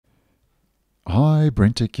Hi,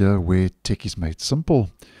 BrenTech here, where tech is made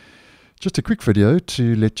simple. Just a quick video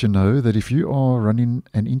to let you know that if you are running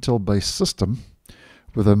an Intel-based system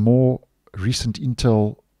with a more recent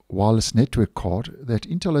Intel wireless network card, that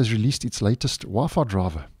Intel has released its latest Wi-Fi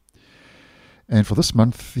driver. And for this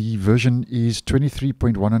month, the version is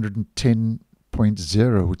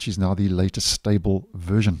 23.110.0, which is now the latest stable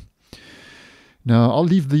version. Now, I'll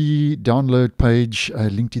leave the download page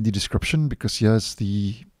linked in the description, because here's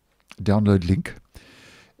the download link.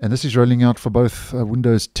 And this is rolling out for both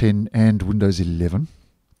Windows 10 and Windows 11.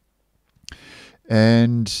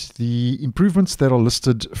 And the improvements that are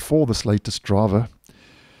listed for this latest driver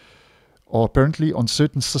are apparently on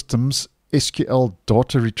certain systems, SQL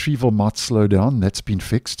data retrieval might slow down. That's been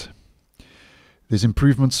fixed. There's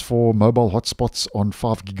improvements for mobile hotspots on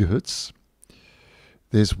 5 GHz.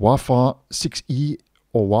 There's Wi-Fi 6E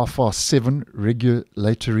or Wi-Fi 7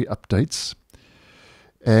 regulatory updates.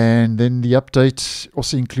 And then the update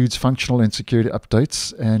also includes functional and security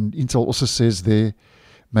updates. And Intel also says there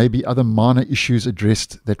may be other minor issues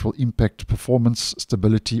addressed that will impact performance,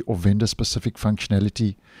 stability, or vendor-specific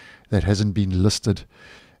functionality that hasn't been listed.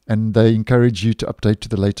 And they encourage you to update to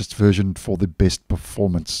the latest version for the best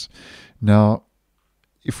performance. Now,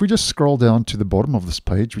 if we just scroll down to the bottom of this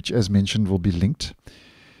page, which as mentioned will be linked,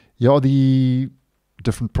 here are the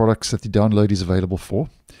different products that the download is available for.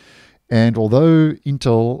 And although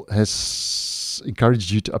Intel has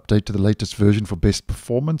encouraged you to update to the latest version for best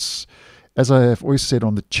performance, as I have always said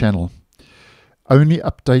on the channel, only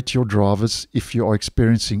update your drivers if you are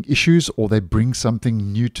experiencing issues or they bring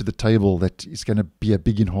something new to the table that is going to be a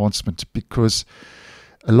big enhancement, because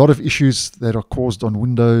a lot of issues that are caused on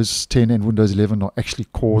Windows 10 and Windows 11 are actually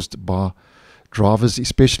caused by drivers,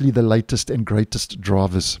 especially the latest and greatest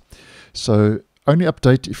drivers. So only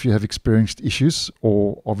update if you have experienced issues,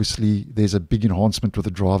 or obviously there's a big enhancement with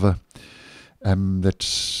the driver that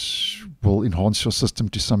will enhance your system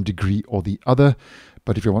to some degree or the other.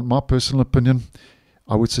 But if you want my personal opinion,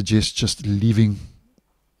 I would suggest just leaving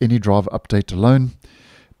any driver update alone,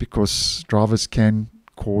 because drivers can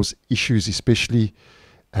cause issues, especially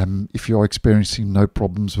if you are experiencing no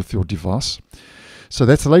problems with your device. So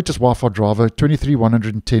that's the latest Wi-Fi driver,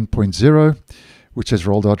 23.110.0, which has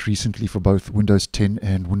rolled out recently for both Windows 10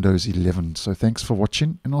 and Windows 11. So thanks for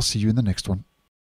watching, and I'll see you in the next one.